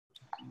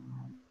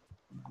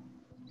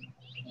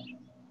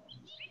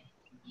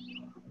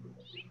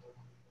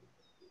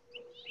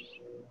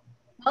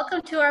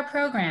Welcome to our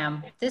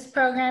program. This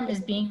program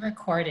is being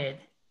recorded.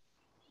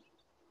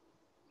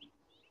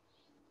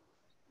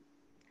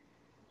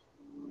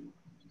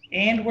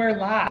 And we're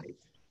live.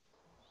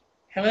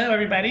 Hello,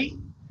 everybody,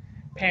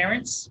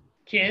 parents,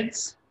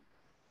 kids,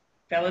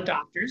 fellow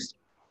doctors.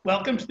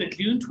 Welcome to the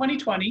June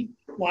 2020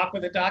 Walk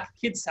with a Doc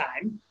Kids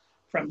Time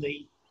from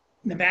the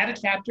Nevada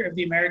chapter of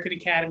the American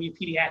Academy of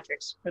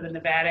Pediatrics, or the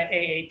Nevada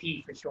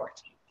AAP for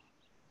short.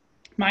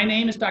 My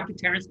name is Dr.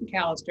 Terrence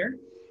McAllister,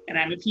 and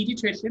I'm a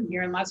pediatrician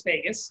here in Las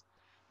Vegas,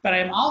 but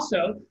I'm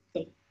also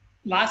the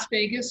Las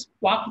Vegas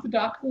Walk with the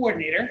Doc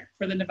coordinator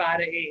for the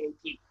Nevada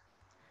AAP.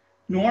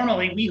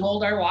 Normally, we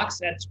hold our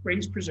walks at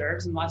Springs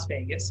Preserves in Las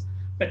Vegas,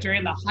 but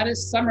during the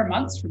hottest summer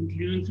months from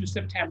June through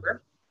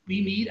September,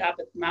 we meet up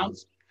at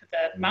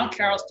the Mount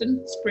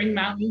Charleston Spring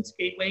Mountains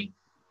Gateway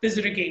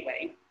Visitor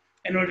Gateway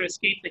in order to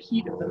escape the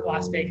heat of the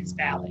Las Vegas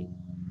Valley.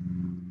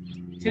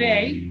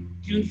 Today,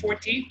 June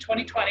 14th,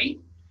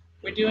 2020,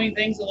 we're doing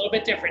things a little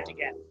bit different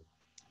again.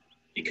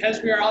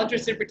 Because we are all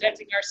interested in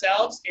protecting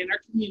ourselves and our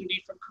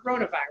community from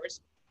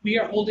coronavirus, we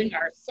are holding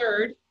our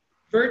third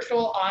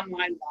virtual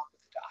online walk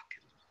with the doc.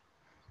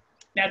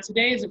 Now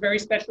today is a very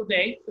special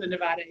day for the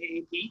Nevada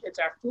AAP. It's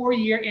our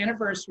 4-year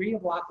anniversary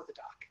of Walk with the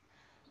Doc.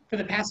 For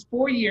the past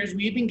 4 years,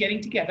 we've been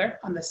getting together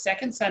on the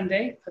second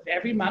Sunday of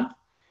every month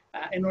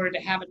in order to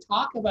have a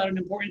talk about an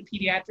important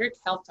pediatric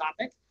health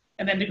topic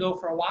and then to go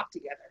for a walk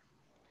together.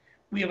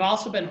 We have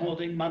also been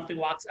holding monthly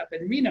walks up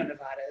in Reno,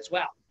 Nevada as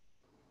well.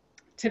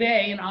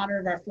 Today, in honor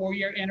of our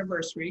 4-year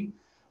anniversary,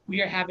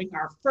 we are having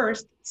our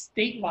first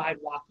statewide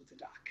Walk with the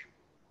Doc.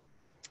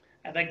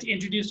 I'd like to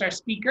introduce our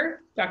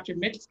speaker, Dr.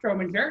 Mitch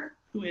Strominger,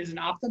 who is an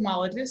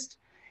ophthalmologist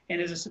and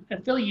is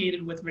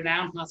affiliated with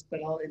Renown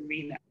Hospital in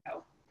Reno.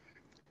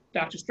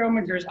 Dr.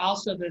 Strominger is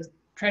also the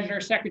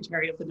Treasurer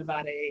Secretary of the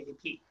Nevada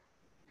AAP.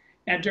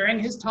 Now, during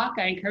his talk,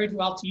 I encourage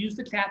you all to use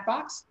the chat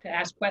box to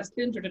ask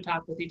questions or to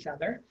talk with each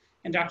other,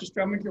 and Dr.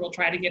 Strominger will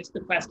try to get to the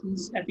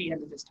questions at the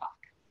end of his talk.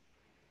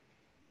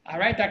 All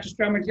right, Dr.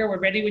 Strominger, we're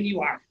ready when you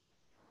are.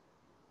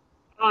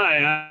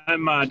 Hi,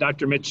 I'm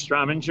Dr. Mitch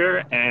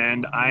Strominger,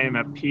 and I am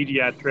a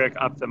pediatric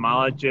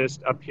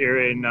ophthalmologist up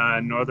here in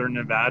Northern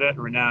Nevada at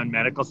Renown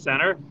Medical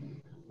Center.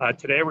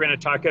 Today we're going to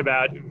talk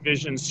about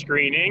vision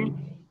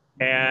screening,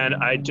 and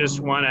I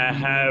just want to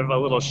have a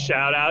little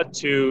shout out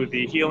to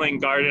the Healing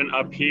Garden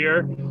up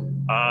here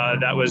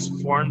that was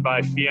formed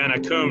by Fiona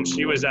Coombs.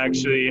 She was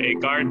actually a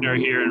gardener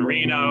here in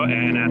Reno,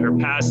 and at her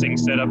passing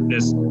set up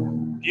this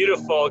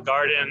beautiful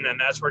garden, and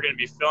that's where we're going to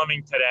be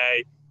filming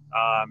today.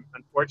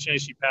 Unfortunately,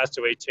 she passed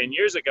away 10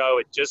 years ago.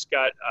 It just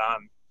got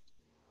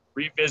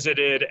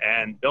revisited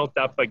and built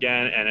up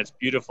again, and it's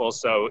beautiful.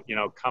 So, you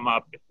know, come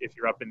up if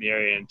you're up in the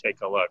area and take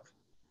a look.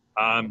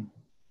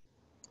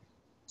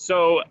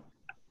 So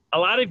a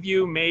lot of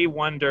you may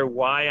wonder,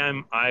 why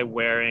am I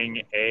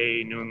wearing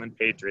a New England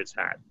Patriots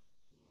hat?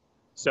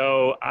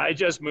 So I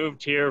just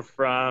moved here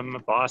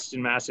from Boston,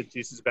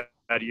 Massachusetts about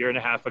a year and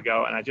a half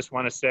ago, and I just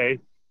want to say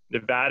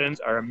Nevadans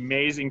are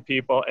amazing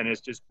people, and it's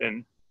just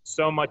been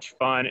so much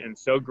fun and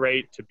so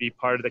great to be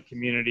part of the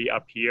community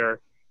up here.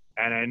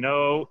 And I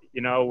know,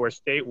 you know, we're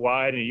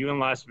statewide, and you in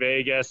Las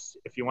Vegas,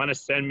 if you want to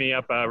send me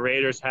up a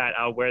Raiders hat,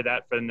 I'll wear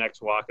that for the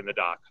next walk in the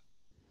dock.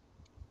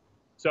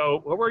 So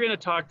what we're going to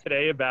talk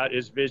today about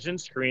is vision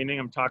screening.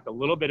 I'm talking a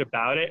little bit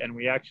about it, and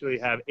we actually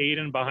have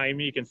Aiden behind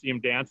me. You can see him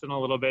dancing a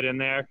little bit in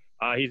there.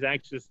 He's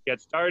anxious to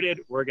get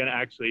started. We're going to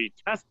actually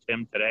test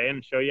him today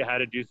and show you how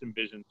to do some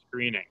vision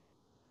screening.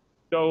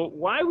 So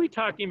why are we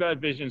talking about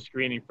vision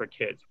screening for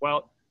kids?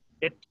 Well,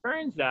 it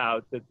turns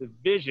out that the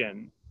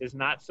vision is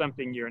not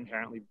something you're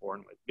inherently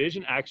born with.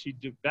 Vision actually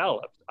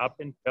develops up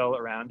until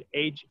around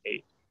age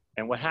 8.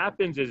 And what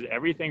happens is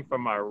everything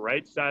from our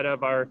right side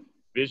of our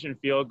vision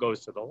field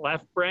goes to the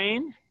left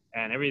brain,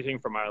 and everything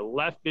from our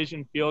left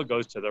vision field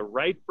goes to the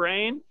right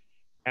brain.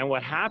 And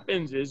what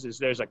happens is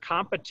there's a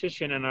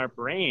competition in our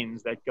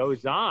brains that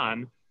goes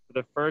on for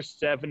the first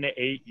 7 to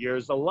 8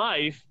 years of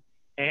life.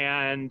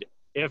 And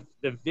if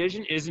the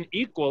vision isn't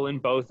equal in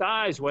both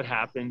eyes, what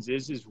happens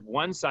is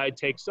one side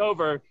takes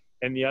over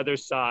and the other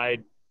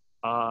side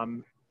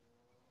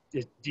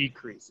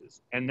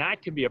decreases. And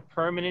that can be a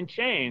permanent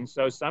change.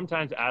 So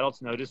sometimes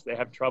adults notice they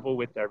have trouble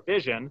with their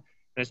vision, and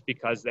it's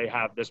because they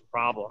have this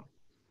problem.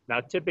 Now,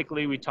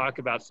 typically we talk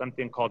about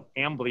something called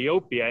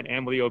amblyopia, and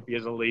amblyopia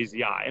is a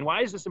lazy eye. And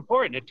why is this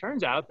important? It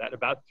turns out that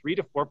about 3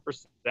 to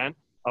 4%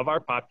 of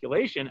our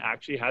population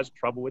actually has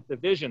trouble with the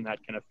vision.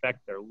 That can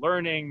affect their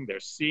learning,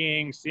 their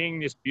seeing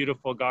this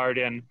beautiful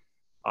garden.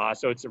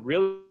 So it's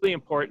really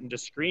important to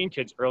screen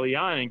kids early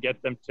on and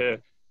get them to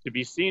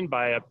be seen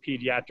by a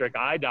pediatric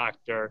eye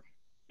doctor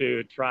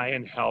to try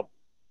and help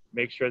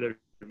make sure their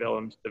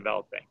vision's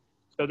developing.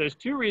 So there's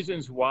 2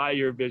 reasons why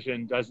your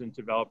vision doesn't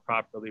develop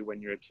properly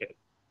when you're a kid.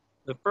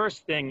 The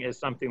first thing is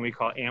something we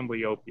call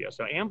amblyopia.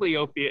 So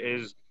amblyopia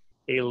is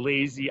a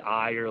lazy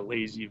eye or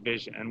lazy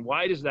vision. And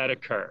why does that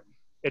occur?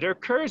 It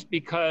occurs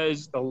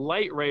because the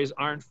light rays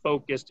aren't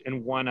focused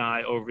in one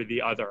eye over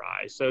the other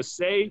eye. So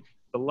say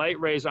the light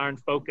rays aren't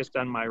focused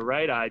on my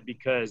right eye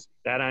because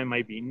that eye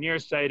might be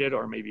nearsighted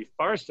or maybe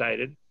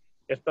farsighted.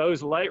 If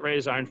those light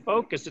rays aren't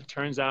focused, it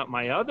turns out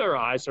my other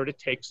eye sort of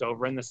takes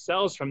over and the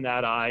cells from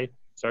that eye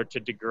start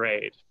to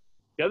degrade.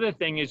 The other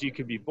thing is you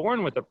could be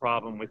born with a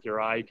problem with your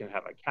eye. You can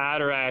have a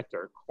cataract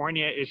or a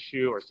cornea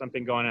issue or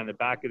something going on in the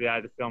back of the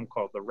eye, the film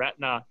called the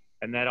retina,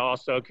 and that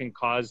also can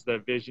cause the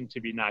vision to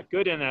be not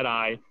good in that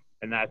eye,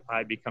 and that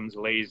eye becomes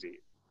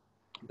lazy.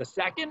 The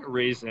second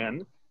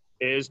reason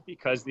is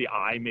because the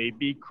eye may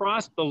be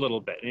crossed a little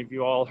bit. And if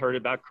you all heard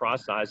about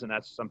cross eyes, and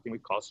that's something we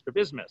call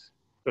strabismus.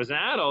 So as an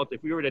adult,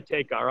 if we were to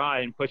take our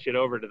eye and push it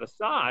over to the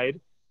side,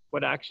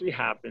 what actually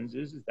happens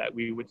is that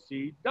we would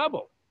see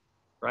double,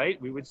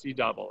 right? We would see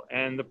double.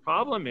 And the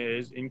problem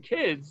is in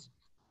kids,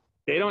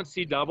 they don't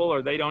see double,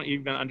 or they don't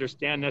even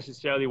understand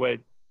necessarily what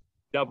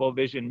double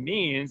vision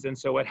means. And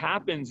so what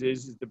happens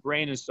is the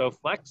brain is so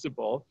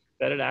flexible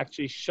that it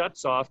actually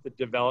shuts off the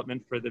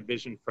development for the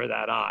vision for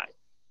that eye.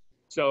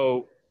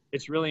 So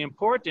it's really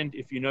important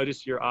if you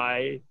notice your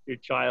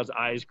child's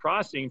eyes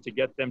crossing, to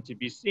get them to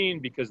be seen,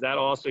 because that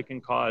also can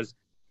cause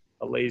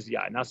a lazy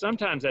eye. Now,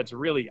 sometimes that's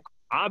really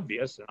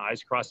obvious, an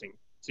eye's crossing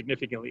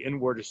significantly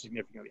inward or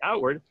significantly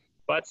outward,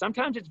 but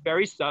sometimes it's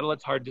very subtle,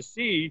 it's hard to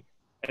see.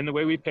 And the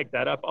way we pick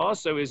that up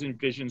also is in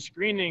vision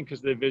screening,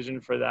 because the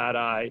vision for that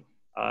eye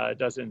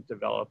doesn't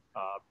develop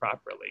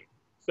properly.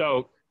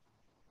 So,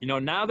 you know,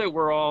 now that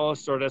we're all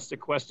sort of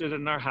sequestered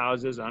in our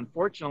houses,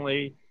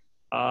 unfortunately,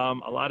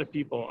 a lot of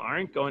people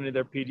aren't going to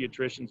their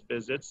pediatrician's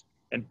visits,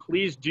 and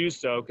please do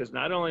so, because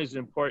not only is it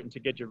important to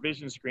get your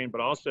vision screened, but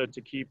also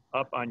to keep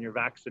up on your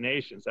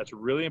vaccinations. That's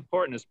really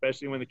important,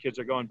 especially when the kids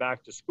are going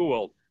back to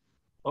school.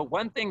 But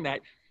one thing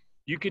that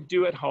you could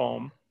do at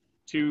home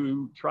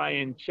to try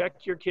and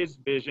check your kids'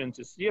 vision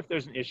to see if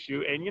there's an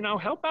issue, and, you know,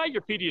 help out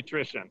your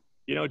pediatrician.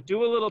 You know,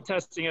 do a little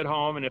testing at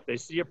home, and if they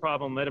see a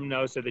problem, let them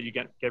know so that you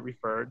get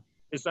referred,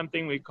 is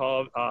something we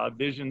call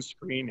vision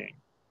screening.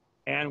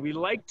 And we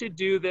like to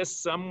do this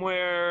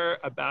somewhere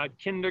about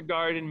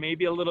kindergarten,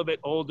 maybe a little bit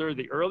older.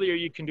 The earlier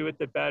you can do it,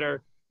 the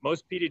better.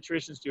 Most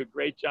pediatricians do a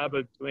great job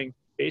of doing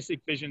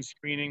basic vision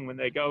screening when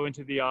they go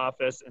into the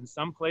office, and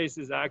some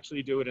places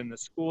actually do it in the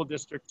school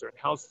districts or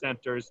health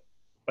centers.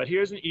 But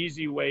here's an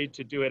easy way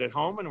to do it at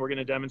home, and we're going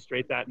to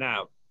demonstrate that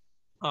now.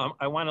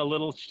 I want a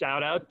little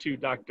shout out to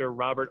Dr.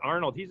 Robert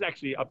Arnold. He's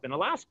actually up in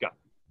Alaska.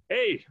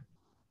 Hey.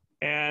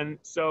 And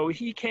so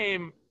he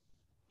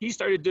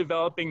started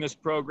developing this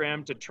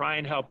program to try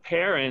and help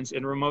parents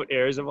in remote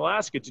areas of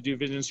Alaska to do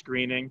vision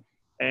screening.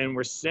 And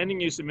we're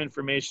sending you some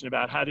information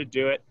about how to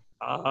do it.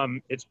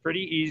 It's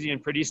pretty easy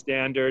and pretty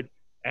standard,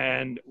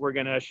 and we're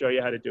gonna show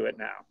you how to do it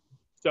now.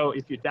 So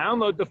if you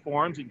download the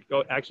forms, you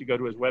can actually go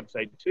to his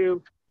website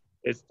too.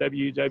 It's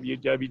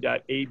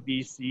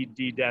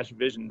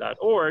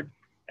www.abcd-vision.org.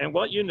 And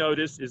what you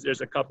notice is there's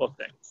a couple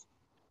things.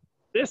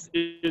 This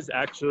is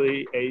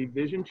actually a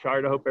vision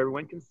chart. I hope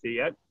everyone can see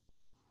it.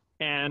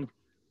 And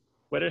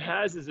what it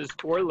has is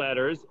 4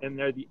 letters, and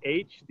they're the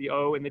H, the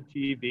O, and the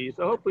TV.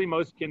 So hopefully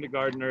most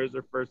kindergartners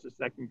or first or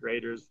second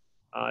graders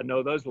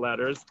know those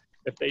letters.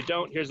 If they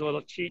don't, here's a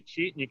little cheat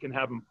sheet, and you can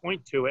have them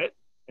point to it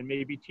and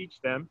maybe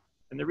teach them.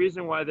 And the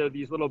reason why there are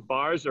these little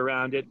bars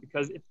around it,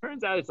 because it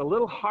turns out it's a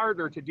little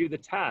harder to do the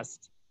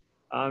test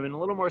and a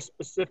little more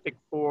specific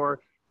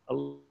for a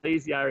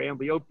lazy eye or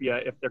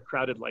amblyopia if they're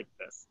crowded like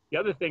this. The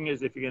other thing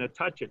is, if you're going to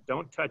touch it,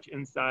 don't touch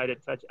inside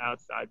it, touch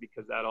outside,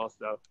 because that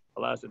also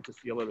allows them to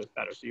see a little bit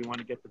better. So you want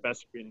to get the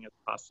best screening as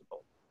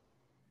possible.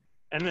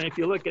 And then if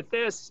you look at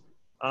this,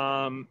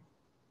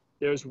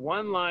 there's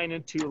 1 line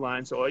and 2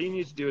 lines. So all you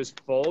need to do is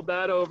fold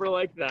that over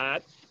like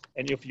that.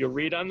 And if you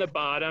read on the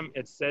bottom,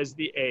 it says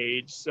the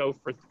age. So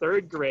for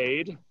 3rd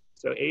grade,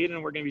 so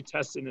Aiden, we're going to be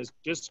testing is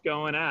just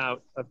going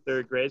out of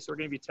 3rd grade. So we're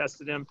going to be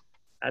testing him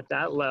at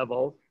that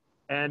level.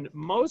 And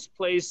most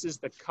places,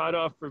 the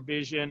cutoff for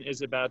vision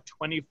is about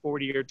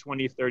 20/40 or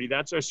 20/30.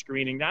 That's our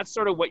screening. That's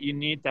sort of what you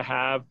need to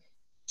have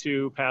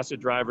to pass a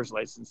driver's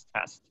license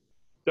test.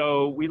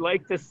 So we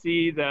like to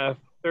see the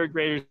 3rd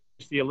graders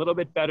see a little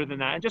bit better than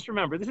that. And just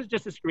remember, this is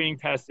just a screening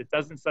test. It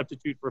doesn't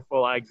substitute for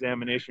full eye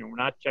examination. We're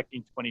not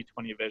checking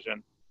 20/20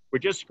 vision. We're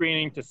just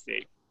screening to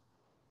see.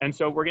 And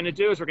so what we're going to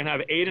do is we're going to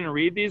have Aiden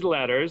read these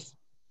letters.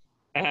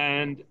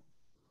 And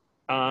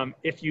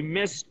if you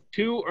miss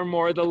 2 or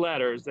more of the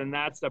letters, then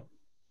that's a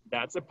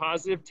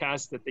positive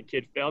test that the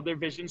kid failed their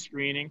vision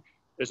screening.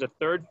 There's a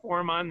 3rd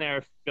form on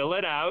there. Fill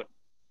it out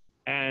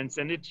and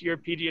send it to your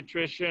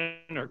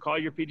pediatrician or call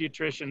your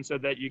pediatrician so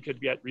that you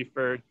could get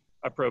referred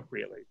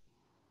appropriately.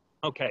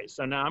 Okay,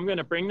 so now I'm going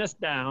to bring this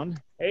down.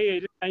 Hey,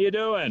 Aiden, how you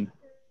doing?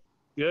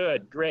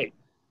 Good, great.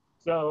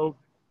 So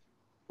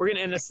we're going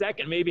to, in a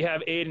second, maybe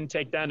have Aiden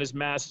take down his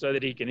mask so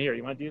that he can hear.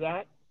 You want to do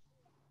that?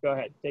 Go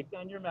ahead, take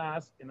down your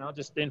mask, and I'll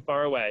just stand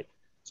far away.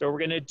 So what we're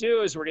going to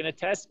do is we're going to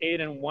test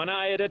Aiden 1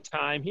 eye at a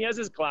time. He has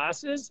his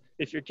glasses.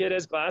 If your kid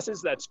has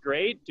glasses, that's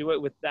great. Do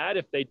it with that.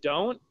 If they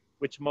don't,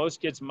 which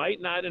most kids might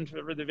not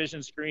for the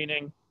vision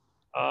screening,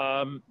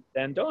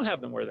 then don't have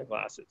them wear their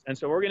glasses. And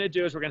so what we're going to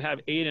do is we're going to have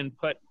Aiden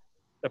put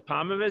the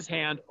palm of his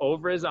hand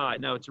over his eye.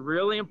 Now, it's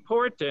really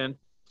important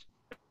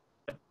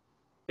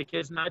the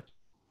kids not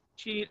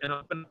cheat and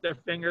open up their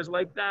fingers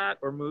like that,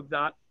 or move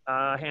that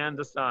hand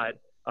aside.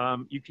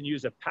 You can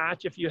use a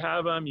patch if you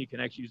have them. You can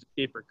actually use a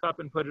paper cup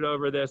and put it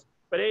over this.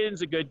 But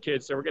Aiden's a good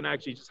kid, so we're going to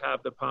actually just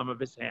have the palm of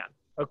his hand.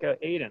 Okay,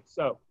 Aiden,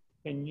 so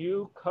can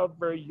you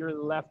cover your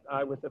left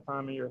eye with the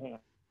palm of your hand?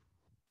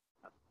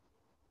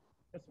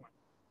 This one.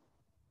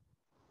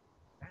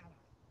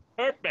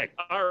 Perfect.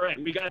 All right,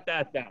 we got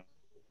that down.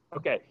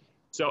 Okay,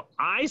 so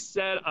I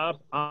set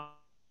up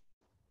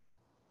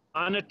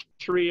on a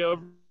tree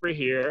over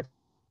here.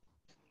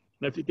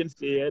 And if you can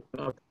see it,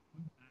 the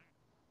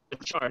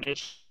chart.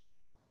 It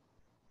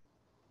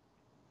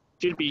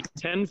should be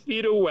 10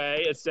 feet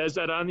away. It says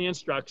that on the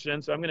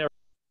instruction. So I'm going to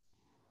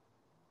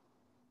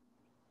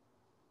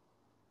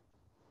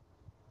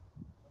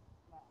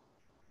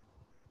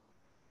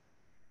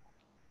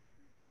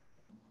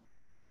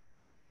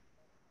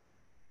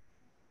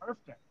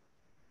Perfect.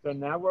 So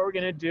now what we're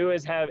going to do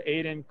is have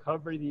Aiden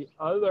cover the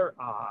other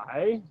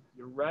eye,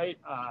 your right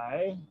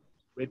eye,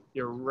 with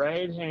your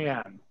right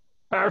hand.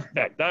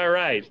 Perfect. All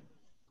right.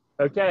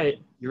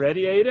 Okay. You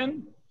ready,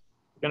 Aiden?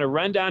 We're going to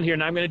run down here,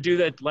 and I'm going to do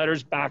the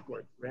letters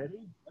backwards. Ready?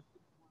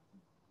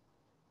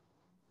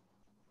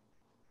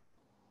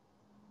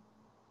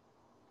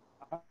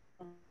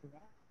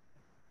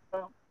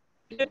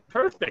 He did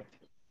perfect.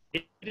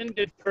 Aiden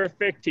did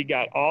perfect. He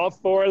got all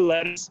 4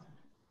 letters.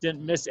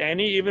 Didn't miss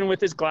any, even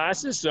with his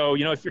glasses. So,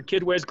 you know, if your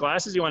kid wears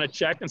glasses, you want to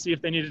check and see if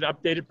they need an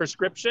updated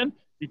prescription.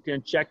 You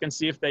can check and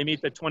see if they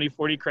meet the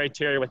 20/40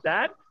 criteria with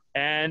that.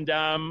 And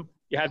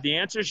you have the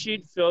answer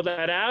sheet, fill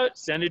that out,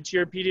 send it to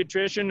your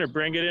pediatrician or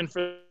bring it in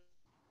for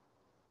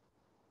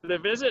the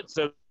visit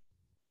so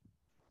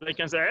they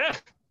can say,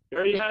 you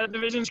already had the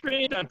vision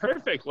screening done.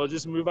 Perfect. We'll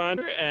just move on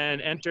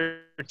and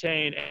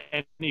entertain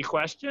any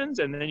questions,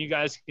 and then you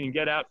guys can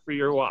get out for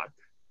your walk.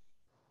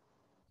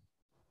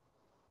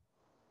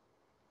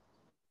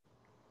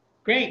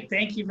 Great,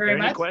 thank you very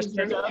much. Any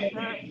questions out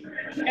there?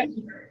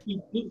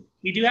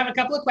 We do have a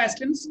couple of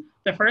questions.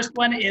 The first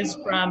one is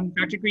from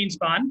Dr.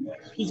 Greenspan,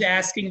 who's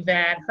asking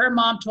that her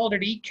mom told her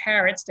to eat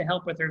carrots to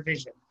help with her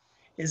vision.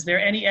 Is there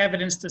any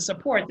evidence to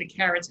support that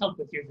carrots help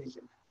with your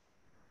vision?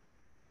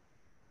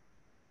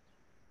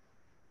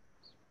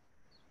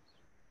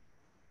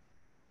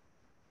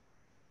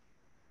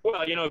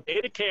 Well, you know,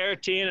 beta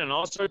carotene and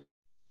all sorts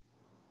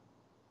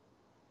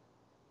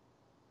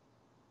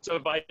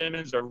of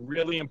vitamins are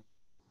really important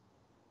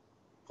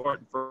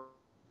for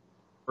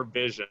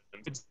vision.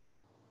 It's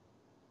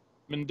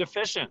been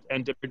deficient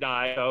and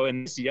diet,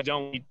 and you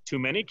don't eat too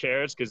many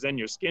carrots because then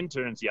your skin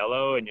turns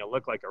yellow and you'll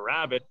look like a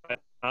rabbit. But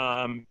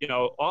you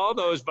know, all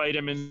those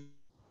vitamins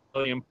are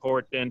really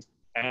important,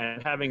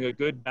 and having a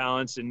good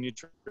balance in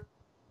nutrition.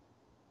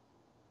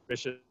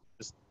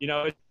 You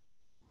know,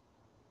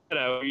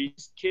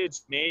 these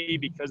kids may,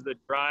 because of the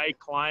dry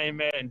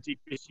climate and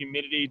decreased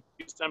humidity,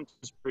 do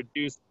sometimes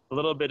produce a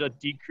little bit of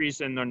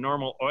decrease in their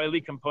normal oily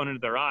component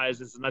of their eyes.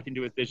 This has nothing to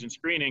do with vision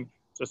screening.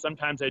 So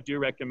sometimes I do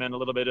recommend a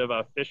little bit of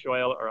a fish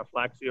oil or a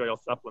flaxseed oil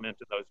supplement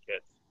to those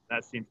kids.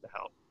 That seems to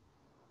help.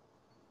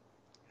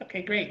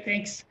 Okay, great,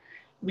 thanks.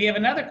 We have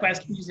another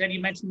question. You said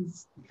you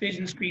mentioned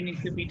vision screening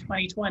could be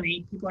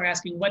 20/20. People are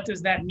asking, what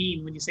does that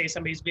mean when you say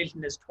somebody's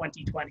vision is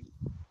 20/20?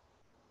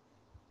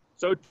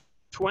 So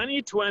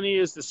 20/20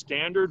 is the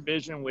standard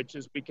vision, which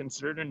is we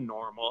consider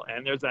normal.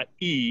 And there's that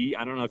E.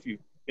 I don't know if you've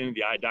been to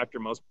the eye doctor,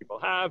 most people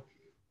have.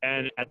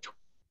 And at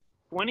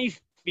 20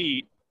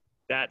 feet,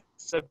 that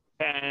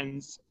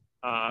spans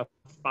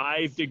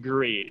 5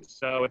 degrees.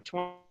 So at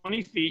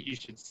 20 feet, you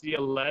should see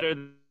a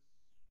letter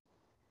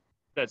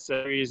that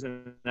says,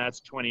 and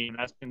that's 20, and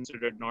that's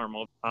considered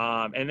normal.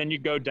 And then you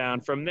go down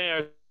from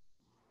there.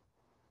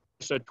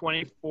 So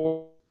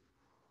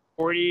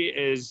 20/40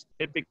 is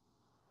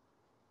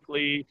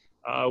typically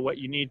what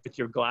you need with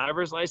your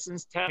driver's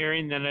license test here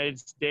in the United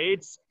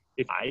States.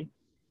 If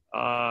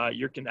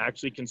you're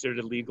actually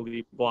considered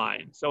legally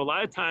blind. So a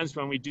lot of times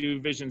when we do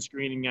vision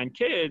screening on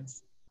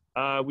kids,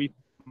 we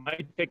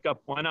might pick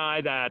up one eye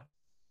that's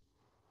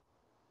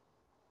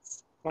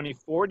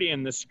 20/40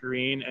 in the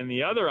screen and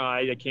the other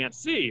eye they can't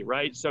see,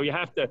 right? So you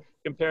have to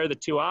compare the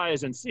 2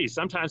 eyes and see.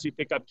 Sometimes we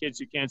pick up kids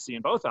who can't see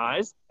in both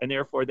eyes, and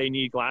therefore they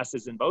need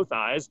glasses in both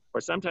eyes.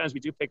 Or sometimes we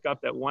do pick up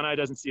that one eye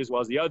doesn't see as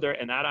well as the other,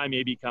 and that eye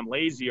may become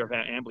lazy or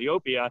have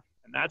amblyopia,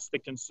 and that's the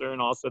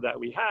concern also that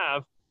we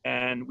have.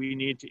 And we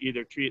need to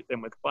either treat them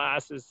with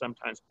glasses,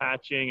 sometimes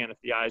patching, and if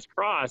the eye's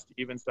crossed,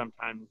 even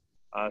sometimes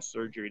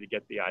surgery to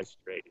get the eye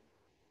straight.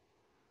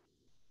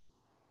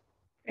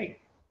 Great.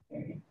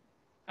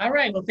 All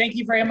right, well, thank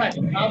you very much.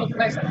 All the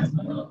questions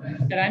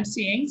that I'm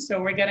seeing.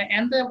 So we're gonna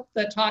end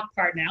the talk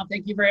part now.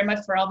 Thank you very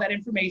much for all that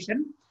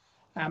information.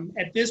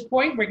 At this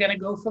point, we're gonna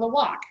go for the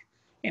walk.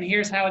 And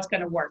here's how it's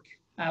gonna work.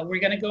 We're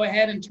gonna go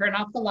ahead and turn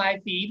off the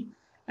live feed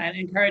and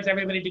encourage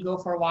everybody to go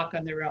for a walk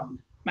on their own.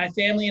 My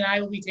family and I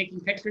will be taking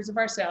pictures of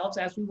ourselves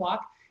as we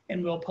walk,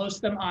 and we'll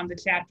post them on the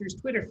chapter's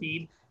Twitter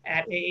feed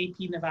at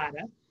AAP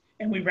Nevada.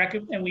 And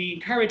we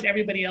encourage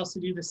everybody else to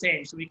do the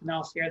same so we can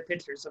all share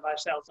pictures of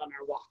ourselves on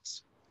our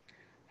walks.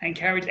 I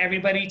encourage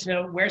everybody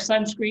to wear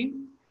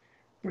sunscreen,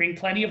 Bring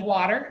plenty of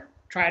water,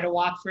 try to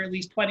walk for at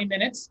least 20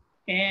 minutes,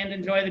 and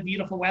enjoy the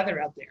beautiful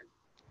weather out there.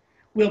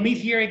 We'll meet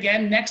here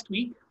again next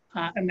week,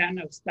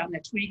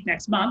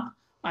 next month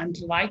on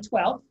July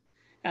 12th,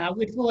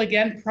 which will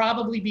again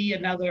probably be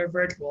another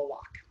virtual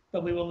walk,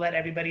 but we will let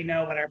everybody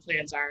know what our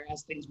plans are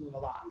as things move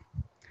along.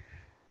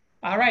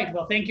 All right,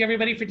 well, thank you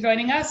everybody for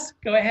joining us.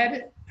 Go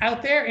ahead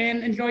out there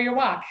and enjoy your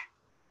walk.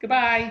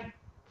 Goodbye.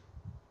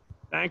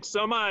 Thanks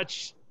so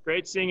much.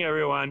 Great seeing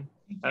everyone.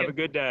 Have a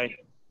good day.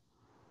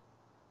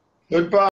 Goodbye.